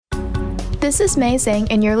This is May Zhang,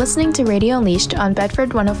 and you're listening to Radio Unleashed on Bedford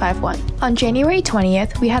 105.1. On January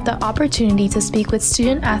 20th, we had the opportunity to speak with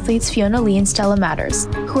student athletes Fiona Lee and Stella Matters,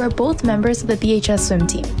 who are both members of the BHS swim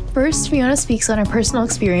team. First, Fiona speaks on her personal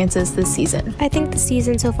experiences this season. I think the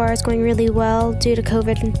season so far is going really well. Due to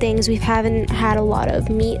COVID and things, we haven't had a lot of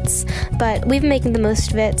meets, but we've been making the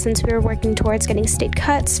most of it since we were working towards getting state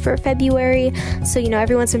cuts for February. So,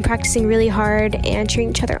 everyone's been practicing really hard and cheering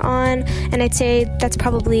each other on. And I'd say that's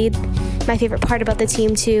probably my favorite part about the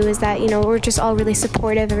team too, is that, we're just all really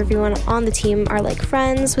supportive of everyone on the team are like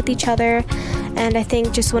friends with each other. And I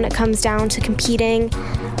think just when it comes down to competing,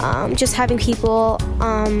 just having people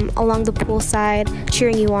along the pool side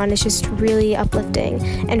cheering you on is just really uplifting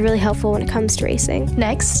and really helpful when it comes to racing.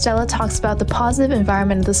 Next, Stella talks about the positive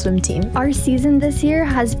environment of the swim team. Our season this year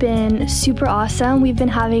has been super awesome. We've been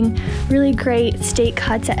having really great state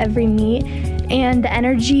cuts at every meet, and the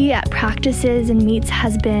energy at practices and meets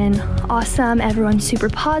has been awesome. Everyone's super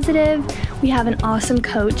positive. We have an awesome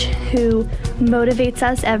coach who motivates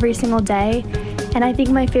us every single day. And I think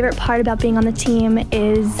my favorite part about being on the team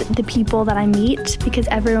is the people that I meet, because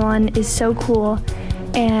everyone is so cool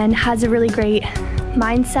and has a really great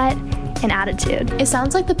mindset and attitude. It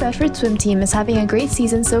sounds like the Bedford swim team is having a great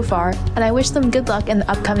season so far, and I wish them good luck in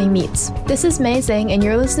the upcoming meets. This is May Zhang, and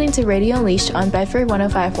you're listening to Radio Unleashed on Bedford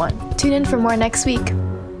 105.1. Tune in for more next week.